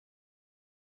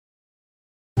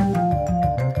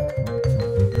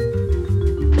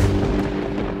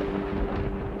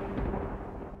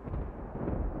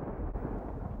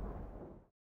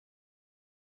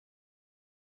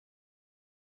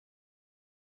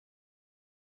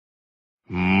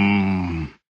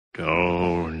Mmm,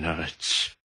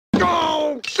 doughnuts.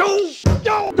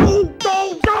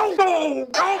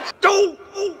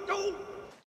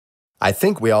 I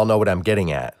think we all know what I'm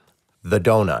getting at. The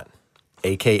doughnut,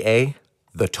 aka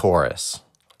the torus,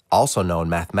 also known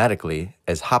mathematically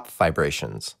as Hopf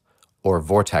vibrations, or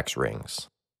vortex rings.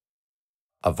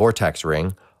 A vortex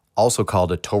ring, also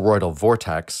called a toroidal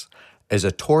vortex, is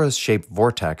a torus-shaped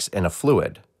vortex in a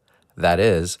fluid. That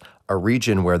is, a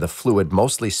region where the fluid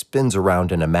mostly spins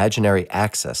around an imaginary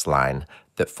axis line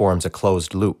that forms a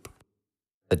closed loop.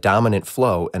 The dominant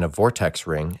flow in a vortex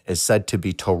ring is said to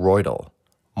be toroidal,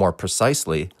 more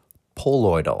precisely,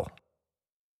 poloidal.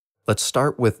 Let's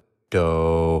start with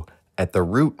do at the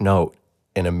root note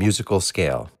in a musical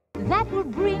scale. That will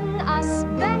bring us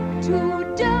back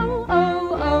to do,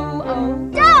 oh, oh, oh,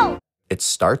 do! It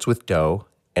starts with do,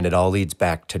 and it all leads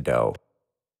back to do.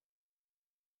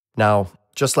 Now,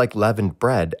 just like leavened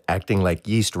bread acting like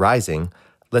yeast rising,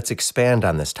 let's expand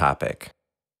on this topic.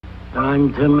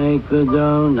 Time to make the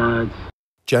doughnuts.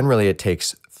 Generally, it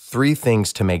takes three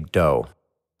things to make dough: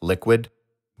 liquid,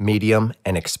 medium,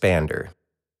 and expander.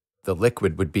 The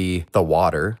liquid would be the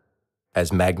water,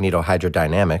 as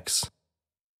magnetohydrodynamics.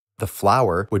 The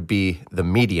flour would be the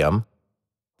medium,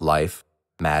 life,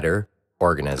 matter,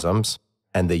 organisms.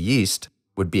 And the yeast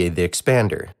would be the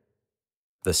expander,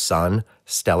 the sun,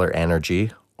 stellar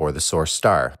energy, or the source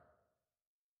star.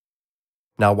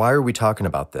 Now, why are we talking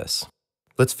about this?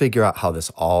 Let's figure out how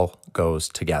this all goes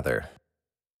together.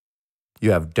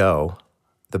 You have do,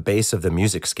 the base of the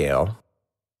music scale.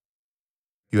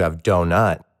 You have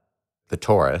doughnut, the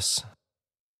torus.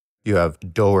 You have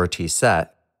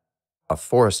set, a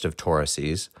forest of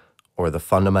toruses, or the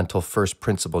fundamental first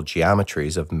principle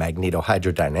geometries of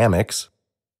magnetohydrodynamics.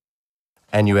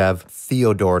 And you have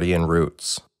Theodorian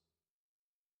roots,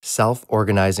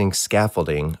 self-organizing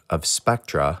scaffolding of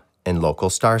spectra in local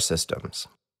star systems.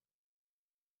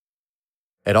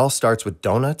 It all starts with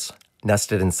doughnuts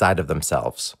nested inside of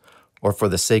themselves, or for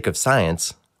the sake of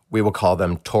science, we will call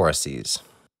them toruses.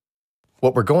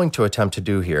 What we're going to attempt to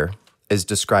do here is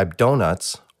describe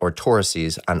doughnuts or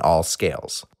toruses on all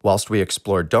scales, whilst we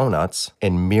explore doughnuts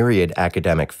in myriad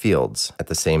academic fields at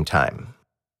the same time.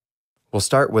 We'll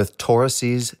start with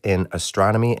toruses in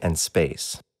astronomy and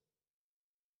space.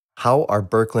 How are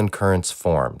Birkeland currents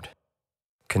formed?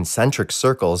 Concentric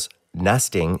circles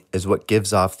nesting is what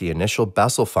gives off the initial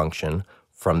Bessel function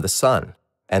from the sun,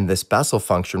 and this Bessel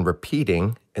function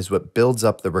repeating is what builds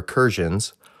up the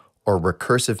recursions or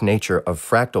recursive nature of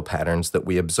fractal patterns that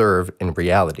we observe in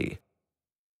reality.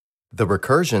 The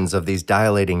recursions of these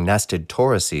dilating nested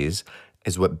toruses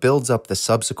is what builds up the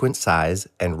subsequent size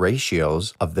and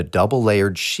ratios of the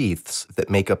double-layered sheaths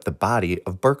that make up the body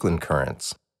of Birkeland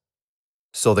currents.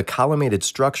 So the collimated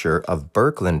structure of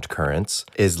Birkeland currents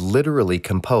is literally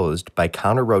composed by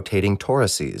counter-rotating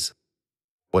toruses.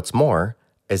 What's more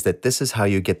is that this is how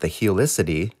you get the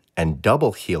helicity and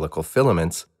double helical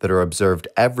filaments that are observed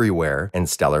everywhere in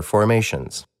stellar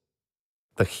formations.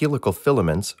 The helical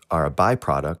filaments are a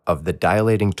byproduct of the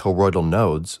dilating toroidal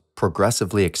nodes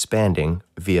progressively expanding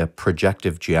via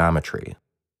projective geometry.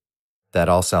 That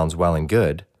all sounds well and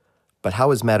good, but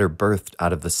how is matter birthed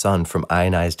out of the sun from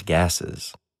ionized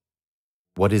gases?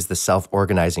 What is the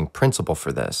self-organizing principle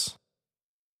for this?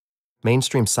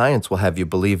 Mainstream science will have you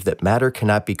believe that matter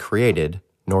cannot be created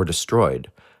nor destroyed,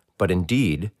 but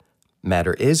indeed,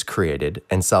 matter is created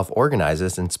and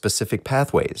self-organizes in specific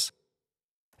pathways.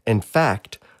 In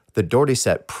fact, the Doherty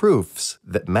set proves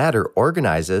that matter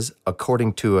organizes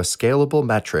according to a scalable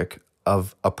metric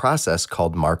of a process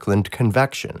called Markland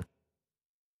convection.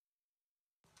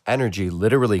 Energy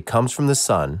literally comes from the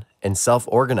sun and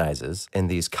self-organizes in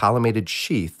these collimated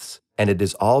sheaths, and it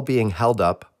is all being held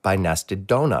up by nested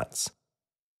doughnuts.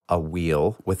 A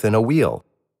wheel within a wheel,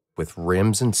 with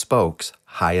rims and spokes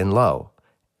high and low,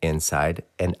 inside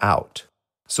and out.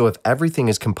 So if everything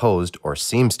is composed or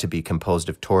seems to be composed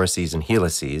of toruses and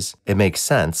helices, it makes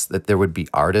sense that there would be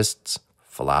artists,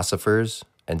 philosophers,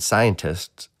 and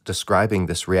scientists describing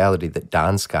this reality that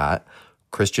Don Scott,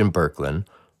 Christian Birkeland,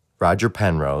 Roger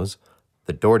Penrose,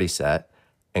 the Doherty set,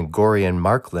 and Gorian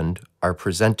Markland are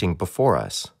presenting before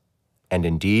us. And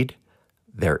indeed,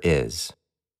 there is.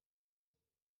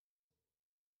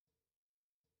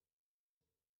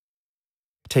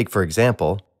 Take, for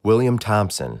example, William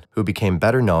Thomson, who became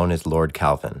better known as Lord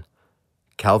Kelvin.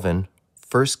 Kelvin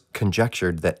first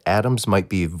conjectured that atoms might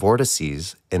be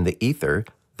vortices in the ether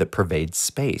that pervades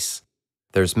space.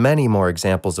 There's many more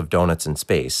examples of doughnuts in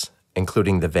space,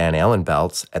 including the Van Allen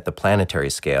belts at the planetary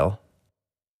scale.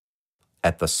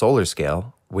 At the solar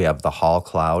scale, we have the Hall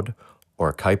cloud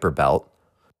or Kuiper belt.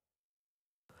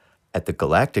 At the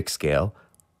galactic scale,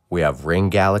 we have ring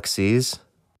galaxies.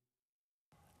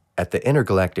 At the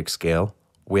intergalactic scale,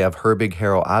 we have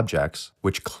Herbig-Haro objects,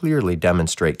 which clearly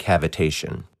demonstrate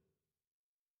cavitation.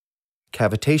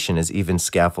 Cavitation is even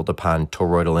scaffolded upon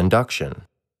toroidal induction.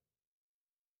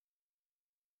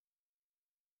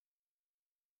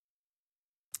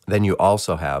 Then you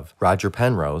also have Roger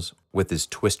Penrose with his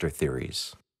twister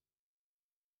theories.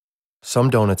 Some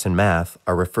doughnuts in math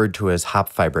are referred to as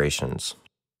hop vibrations.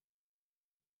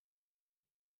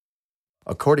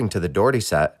 According to the Doherty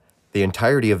set, the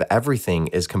entirety of everything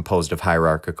is composed of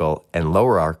hierarchical and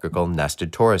lowerarchical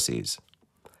nested torus.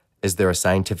 Is there a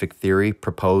scientific theory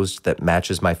proposed that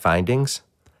matches my findings?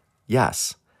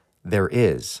 Yes, there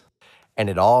is. And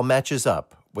it all matches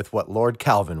up with what Lord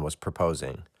Kelvin was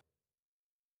proposing.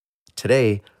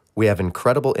 Today, we have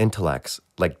incredible intellects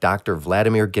like Dr.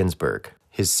 Vladimir Ginzburg.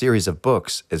 His series of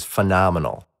books is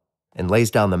phenomenal and lays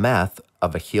down the math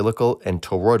of a helical and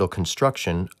toroidal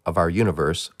construction of our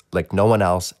universe like no one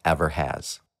else ever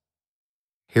has.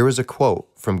 Here is a quote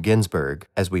from Ginzburg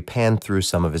as we pan through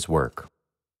some of his work.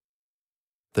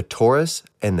 The torus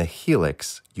and the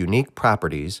helix unique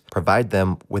properties provide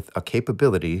them with a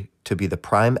capability to be the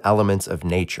prime elements of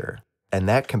nature, and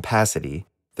that capacity,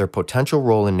 their potential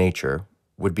role in nature,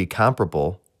 would be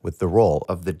comparable with the role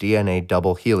of the DNA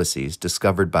double helices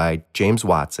discovered by James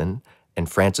Watson and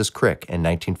Francis Crick in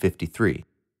 1953.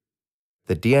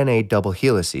 The DNA double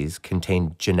helices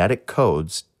contain genetic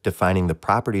codes defining the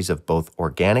properties of both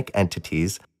organic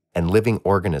entities and living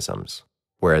organisms,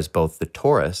 whereas both the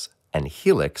torus and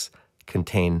helix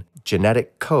contain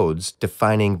genetic codes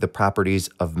defining the properties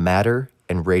of matter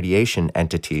and radiation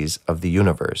entities of the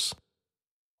universe.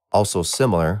 Also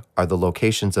similar are the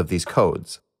locations of these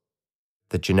codes.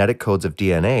 The genetic codes of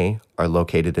DNA are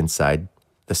located inside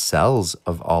the cells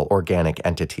of all organic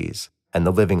entities and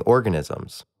the living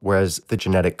organisms, whereas the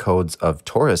genetic codes of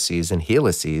toruses and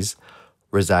helices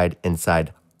reside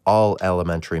inside all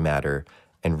elementary matter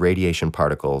and radiation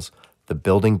particles, the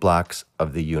building blocks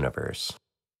of the universe.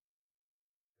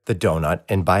 The doughnut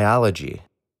in biology.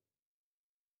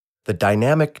 The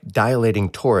dynamic dilating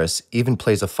torus even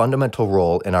plays a fundamental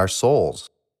role in our souls.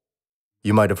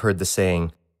 You might have heard the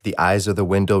saying, "The eyes are the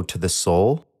window to the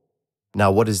soul." Now,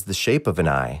 what is the shape of an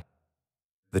eye?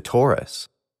 The torus.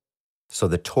 So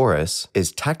the torus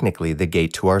is technically the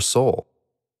gate to our soul.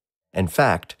 In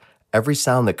fact, every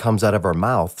sound that comes out of our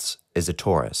mouths is a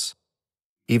torus.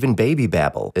 Even baby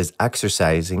babble is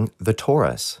exercising the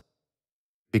torus,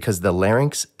 because the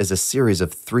larynx is a series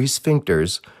of 3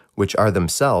 sphincters which are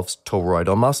themselves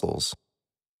toroidal muscles.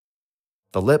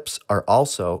 The lips are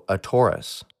also a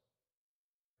torus.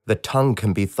 The tongue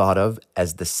can be thought of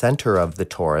as the center of the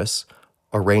torus,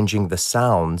 arranging the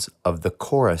sounds of the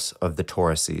chorus of the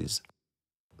toruses.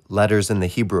 Letters in the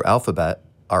Hebrew alphabet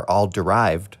are all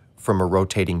derived from a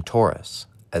rotating torus,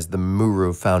 as the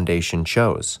Muru Foundation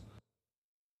shows.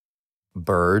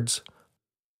 Birds,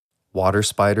 water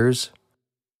spiders,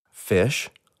 fish,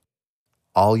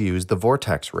 all use the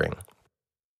vortex ring.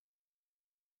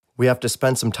 We have to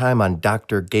spend some time on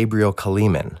Dr. Gabriel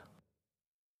Kaliman.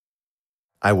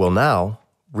 I will now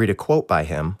read a quote by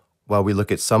him while we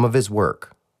look at some of his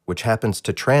work, which happens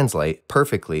to translate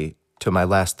perfectly to my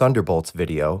last Thunderbolts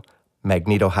video,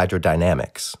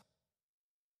 Magnetohydrodynamics.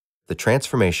 The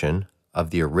transformation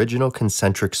of the original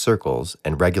concentric circles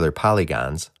and regular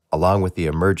polygons, along with the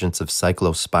emergence of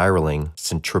cyclospiraling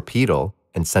centripetal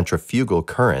and centrifugal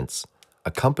currents,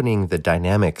 accompanying the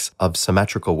dynamics of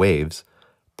symmetrical waves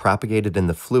propagated in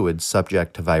the fluid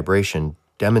subject to vibration,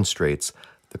 demonstrates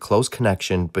the close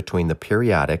connection between the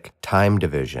periodic time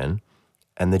division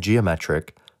and the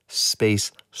geometric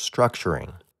space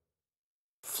structuring.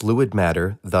 Fluid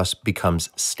matter thus becomes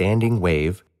standing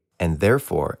wave and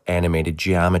therefore animated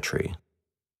geometry.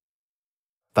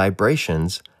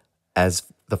 Vibrations, as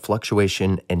the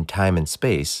fluctuation in time and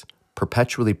space,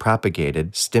 perpetually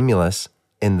propagated stimulus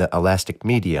in the elastic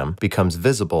medium becomes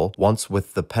visible once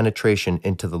with the penetration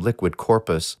into the liquid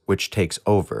corpus, which takes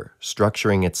over,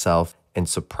 structuring itself in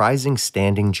surprising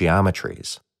standing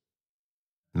geometries.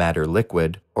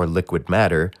 Matter-liquid, or liquid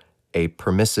matter, a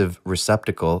permissive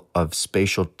receptacle of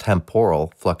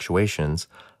spatial-temporal fluctuations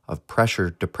of pressure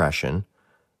depression,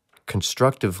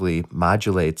 constructively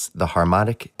modulates the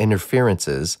harmonic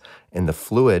interferences in the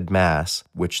fluid mass,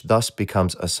 which thus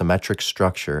becomes a symmetric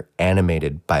structure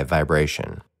animated by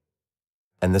vibration.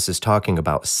 And this is talking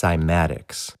about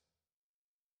cymatics.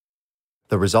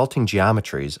 The resulting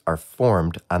geometries are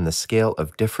formed on the scale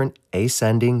of different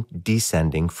ascending,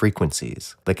 descending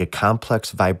frequencies, like a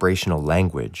complex vibrational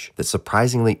language that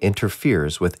surprisingly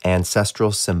interferes with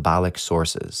ancestral symbolic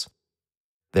sources.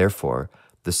 Therefore,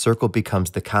 the circle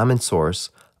becomes the common source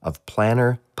of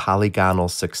planar polygonal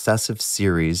successive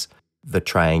series, the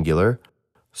triangular,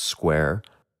 square,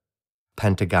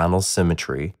 pentagonal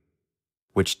symmetry,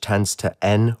 which tends to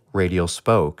n radial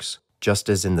spokes, just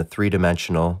as in the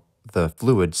three-dimensional, the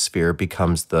fluid sphere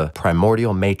becomes the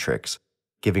primordial matrix,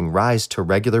 giving rise to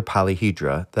regular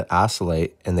polyhedra that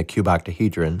oscillate in the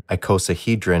cuboctahedron,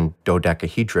 icosahedron,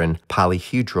 dodecahedron,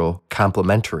 polyhedral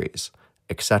complementaries,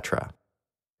 etc.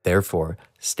 Therefore,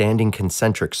 standing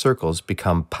concentric circles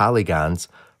become polygons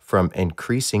from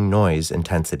increasing noise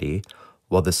intensity,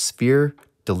 while the sphere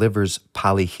delivers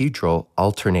polyhedral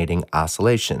alternating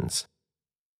oscillations.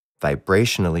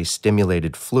 Vibrationally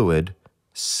stimulated fluid,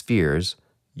 spheres,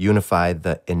 unify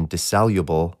the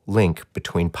indissoluble link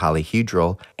between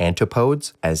polyhedral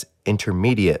antipodes as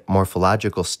intermediate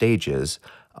morphological stages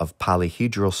of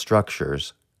polyhedral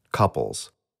structures,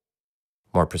 couples.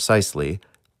 More precisely,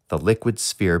 the liquid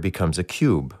sphere becomes a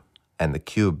cube, and the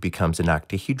cube becomes an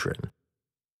octahedron.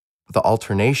 The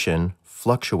alternation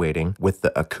fluctuating with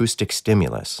the acoustic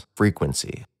stimulus,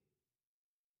 frequency.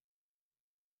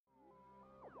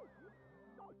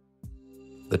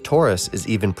 The torus is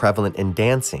even prevalent in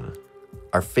dancing.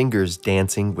 Our fingers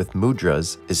dancing with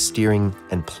mudras is steering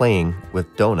and playing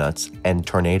with donuts and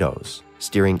tornadoes,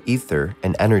 steering ether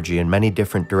and energy in many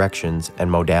different directions and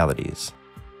modalities.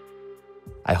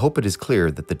 I hope it is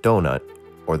clear that the donut,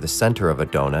 or the center of a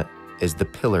donut, is the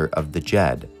pillar of the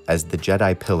Jed, as the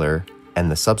Jedi pillar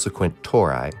and the subsequent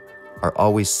tori are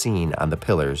always seen on the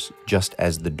pillars, just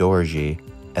as the dorji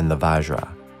and the vajra.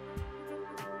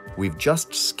 We've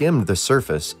just skimmed the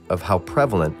surface of how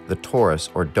prevalent the torus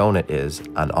or donut is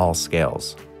on all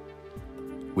scales.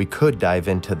 We could dive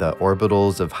into the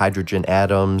orbitals of hydrogen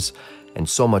atoms and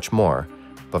so much more,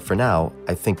 but for now,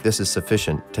 I think this is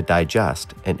sufficient to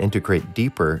digest and integrate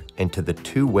deeper into the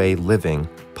two-way living,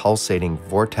 pulsating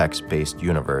vortex-based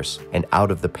universe and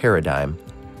out of the paradigm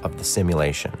of the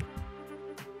simulation.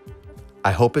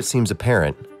 I hope it seems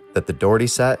apparent that the Doherty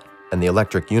set and the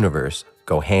electric universe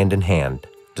go hand in hand,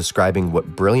 describing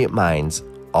what brilliant minds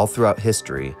all throughout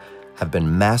history have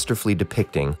been masterfully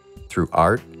depicting through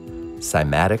art,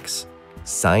 cymatics,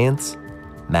 science,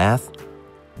 math,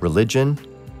 religion,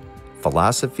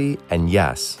 philosophy, and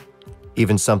yes,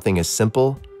 even something as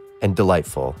simple and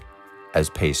delightful as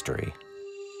pastry.